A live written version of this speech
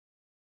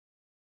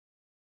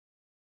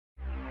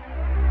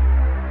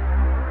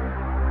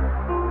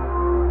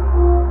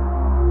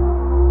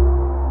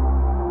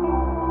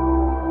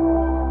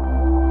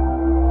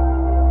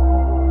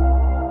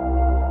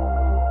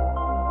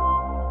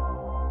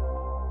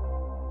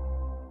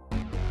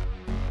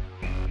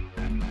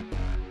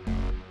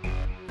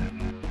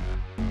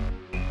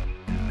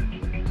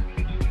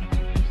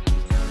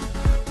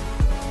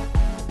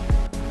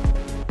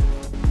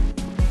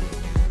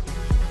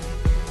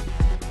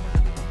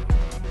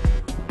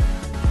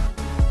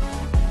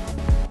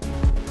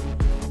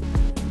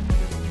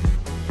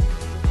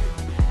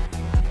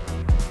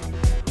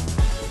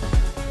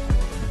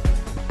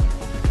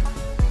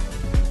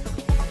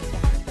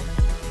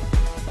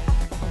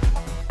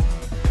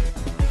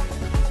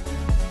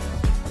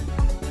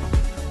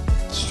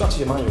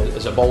strategy management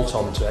as a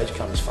bolt-on to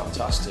Edgecam is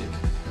fantastic.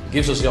 It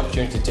gives us the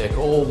opportunity to take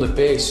all the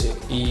basic,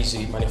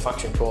 easy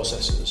manufacturing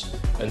processes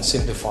and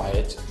simplify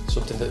it,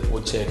 something that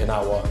would take an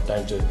hour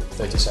down to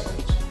 30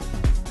 seconds.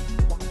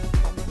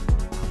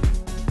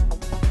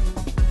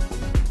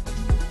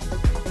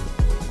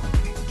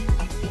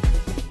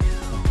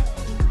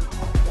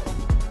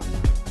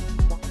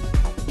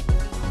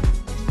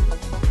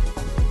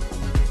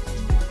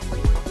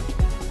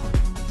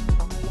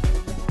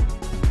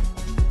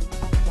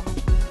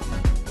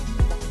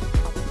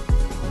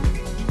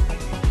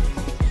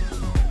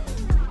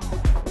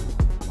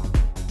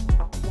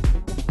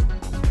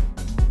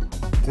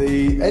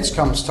 The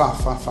Edgecam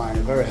staff I find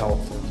are very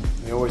helpful.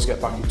 They always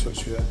get back in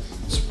touch with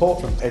you. The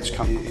support from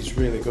Edgecam is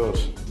really good.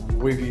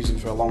 We've used them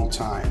for a long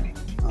time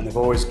and they've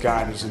always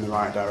guided us in the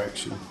right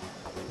direction.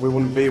 We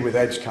wouldn't be with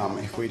Edgecam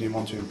if we didn't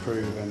want to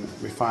improve, and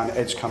we find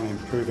Edgecam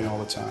improving all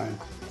the time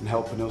and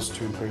helping us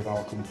to improve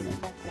our company.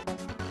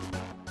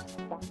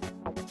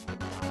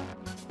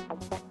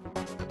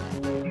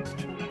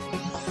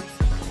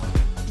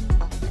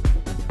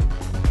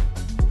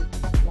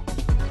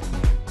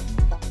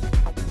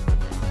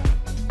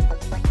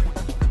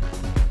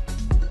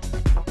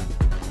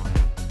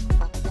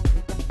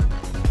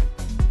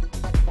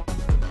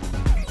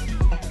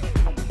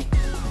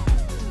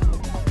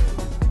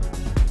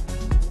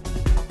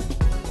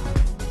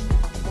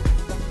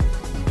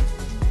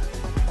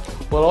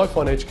 Well, I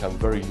find Edgecam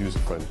very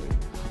user-friendly.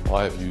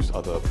 I have used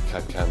other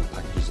cad-cam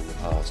packages in the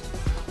past,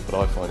 but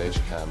I find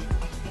Edgecam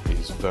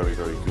is very,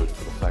 very good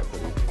for the fact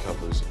that it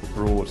covers a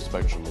broad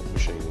spectrum of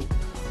machining,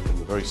 from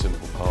the very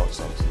simple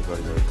parts up to the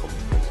very, very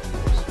complicated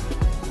parts.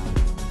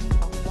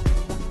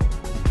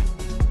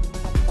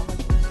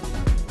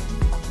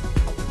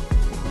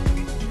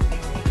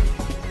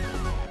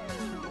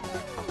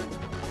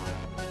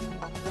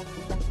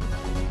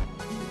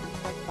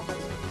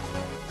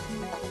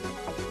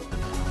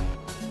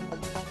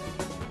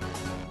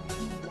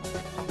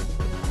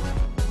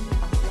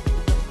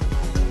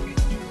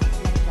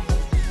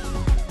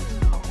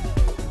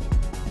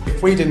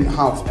 If we didn't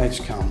have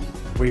Edgecam,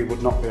 we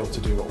would not be able to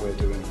do what we're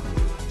doing.